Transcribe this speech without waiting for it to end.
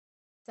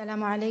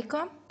السلام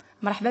عليكم،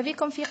 مرحبا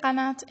بكم في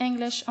قناة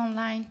English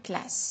Online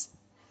Class.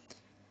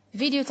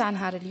 فيديو تاع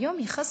نهار اليوم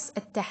يخص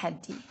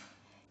التحدي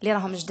اللي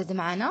راهم جدد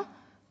معنا.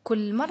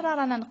 كل مرة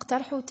رانا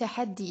نقترحوا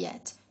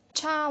تحديات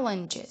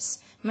challenges.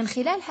 من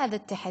خلال هذا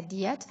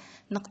التحديات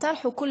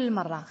نقترحوا كل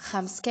مرة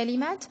 5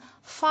 كلمات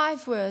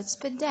 5 words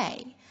per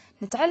day.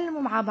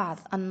 نتعلموا مع بعض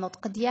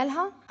النطق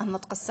ديالها،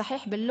 النطق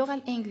الصحيح باللغة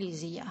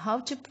الإنجليزية how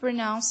to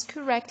pronounce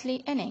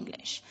correctly in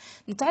English.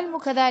 نتعلموا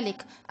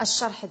كذلك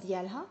الشرح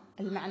ديالها،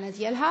 المعنى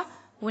ديالها،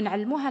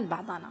 ونعلموها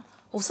لبعضنا.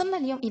 وصلنا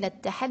اليوم إلى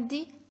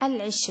التحدي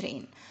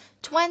 20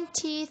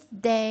 20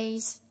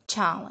 days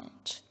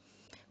challenge.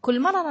 كل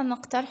مرة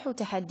نقترحوا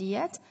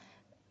تحديات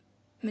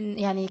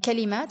من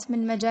كلمات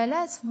من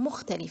مجالات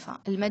مختلفة.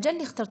 المجال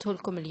اللي اخترته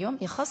لكم اليوم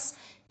يخص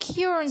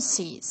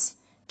currencies.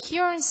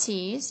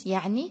 currencies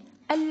يعني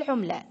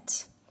العملات.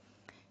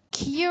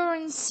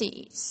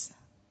 currencies.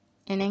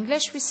 In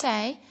English we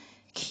say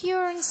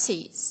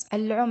currencies.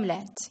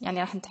 العملات يعني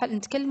راح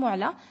نتكلموا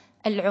على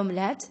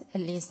العملات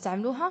اللي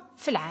يستعملوها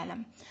في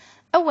العالم.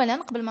 أولا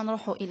قبل ما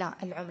نروحوا إلى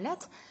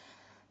العملات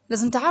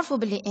لازم تعرفوا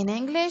باللي in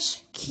English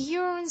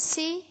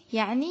currency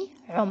يعني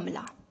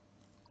عملة.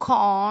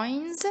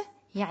 coins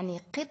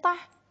يعني قطع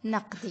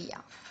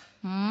نقدية.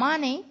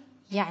 money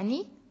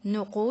يعني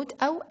نقود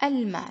أو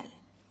المال.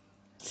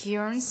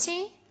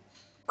 currency,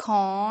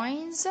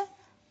 coins,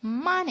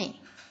 money.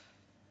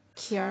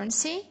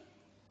 currency,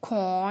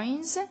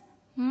 coins,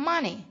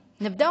 money.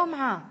 نبدأ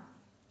مع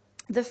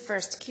the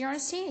first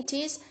currency. It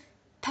is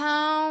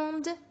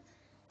pound.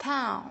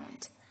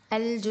 pound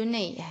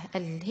الجنيه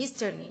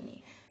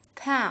الهسترليني.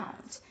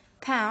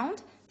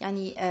 pound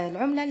يعني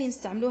العملة اللي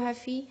نستعملوها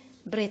في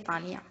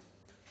بريطانيا.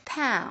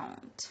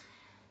 pound.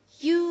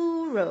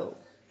 euro.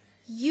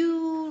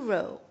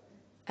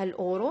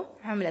 الأورو،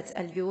 عملة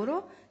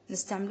اليورو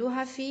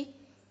نستعملوها في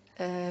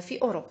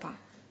أوروبا.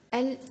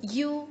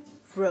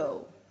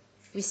 اليورو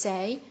we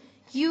say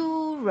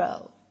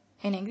euro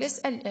in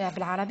English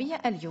بالعربية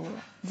اليورو.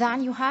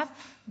 then you have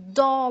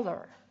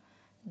dollar.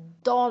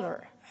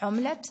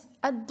 عملة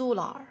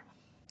الدولار.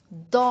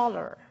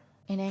 dollar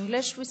in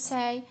English we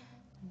say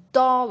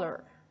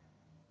dollar.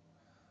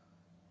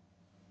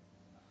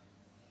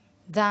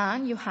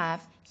 then you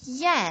have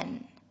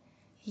yen.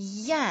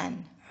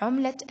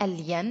 عملة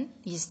الين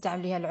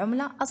يستعملها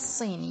العملة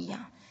الصينية.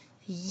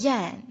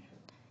 yen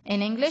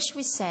in English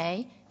we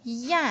say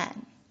yen.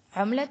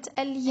 عملة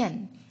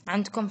الين.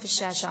 عندكم في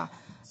الشاشة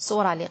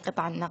صورة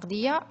لقطع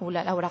النقدية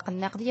ولا الأوراق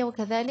النقدية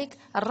وكذلك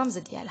الرمز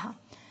ديالها.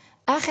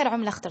 آخر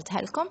عملة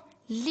اخترتها لكم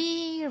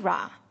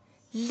ليرة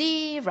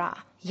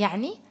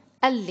يعني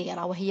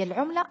الليرة وهي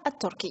العملة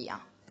التركية.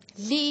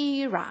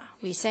 ليرة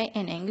we say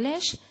in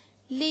English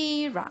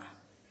ليرة.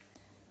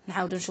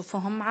 نعاود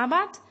نشوفوهم مع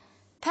بعض.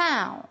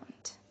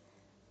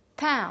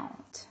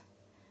 pound.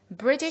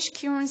 British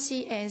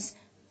currency is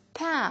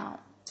pound.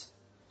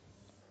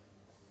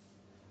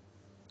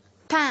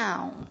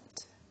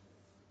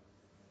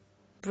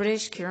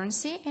 British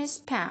currency is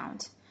pound.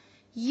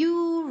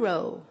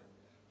 euro.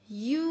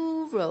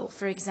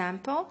 For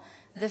example,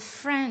 the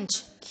French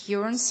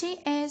currency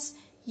is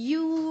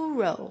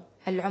euro.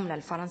 العملة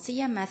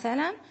الفرنسية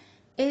مثلا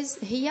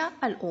هي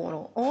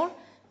الأورو or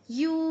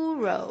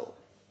euro.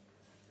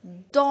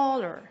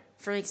 dollar.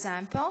 For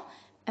example,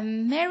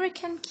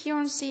 American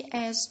currency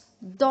is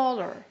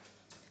dollar.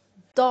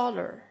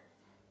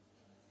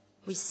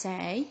 We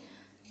say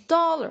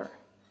dollar.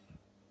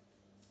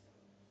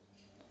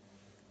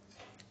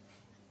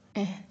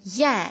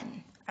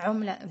 yen.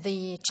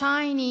 The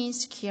Chinese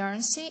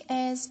currency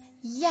is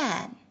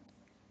yen.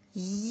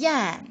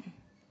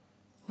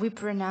 We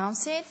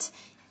pronounce it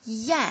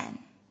yen.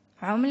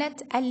 عملة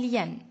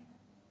الين.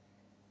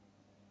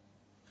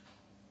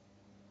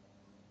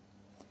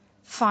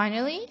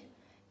 Finally,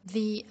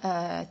 the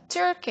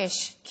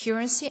Turkish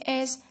currency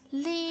is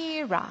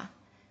lira.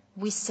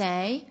 We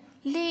say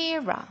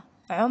lira.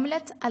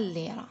 عملة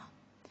الليرة.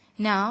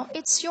 Now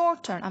it's your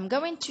turn. I'm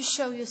going to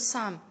show you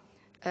some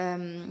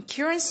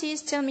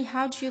currencies. Tell me,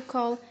 how do you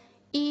call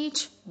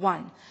each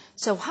one?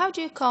 So how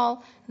do you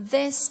call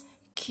this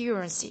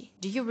currency?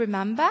 Do you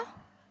remember?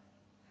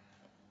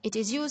 It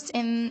is used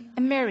in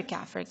America,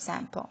 for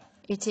example.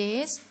 It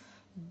is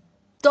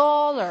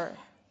dollar.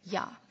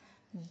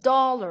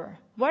 Dollar.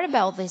 What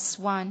about this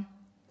one?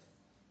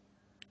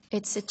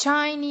 It's a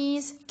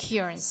Chinese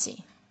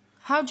currency.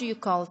 How do you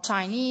call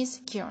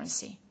Chinese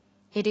currency?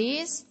 It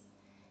is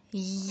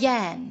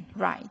yen,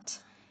 right?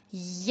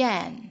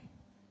 Yen.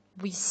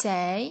 We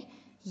say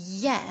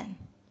yen.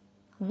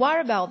 What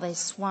about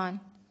this one?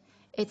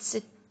 It's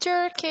a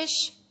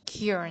Turkish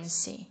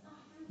currency.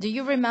 Do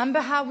you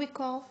remember how we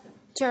call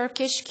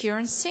Turkish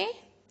currency?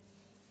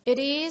 It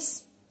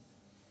is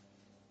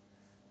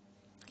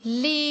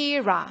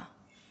lira.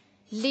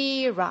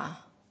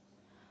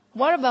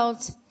 What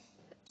about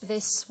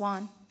this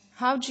one?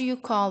 How do you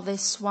call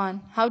this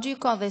one? How do you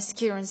call this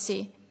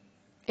currency?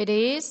 It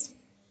is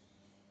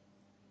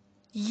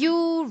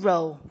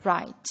euro,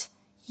 right?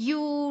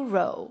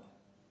 Euro.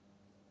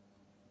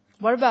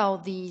 What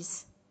about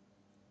these?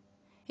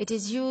 It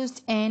is used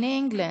in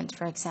England,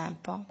 for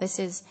example. This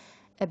is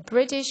a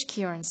British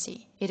currency.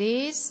 It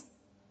is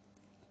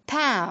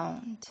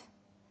pound.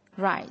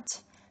 Right.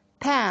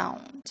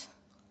 Pound.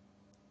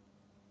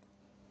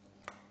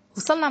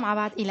 وصلنا مع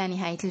بعض إلى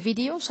نهاية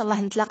الفيديو. إن شاء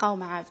الله نتلاقاو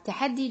مع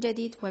تحدي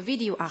جديد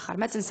وفيديو آخر.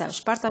 ما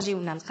تنساوش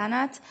بارتاجيونا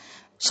القناة،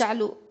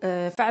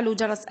 فعلوا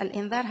جرس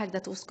الإنذار هكذا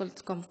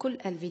توصلكم كل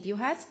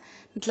الفيديوهات.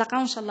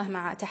 نتلاقاو إن شاء الله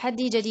مع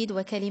تحدي جديد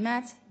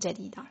وكلمات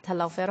جديدة.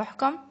 تهلاو في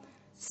روحكم.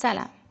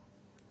 سلام.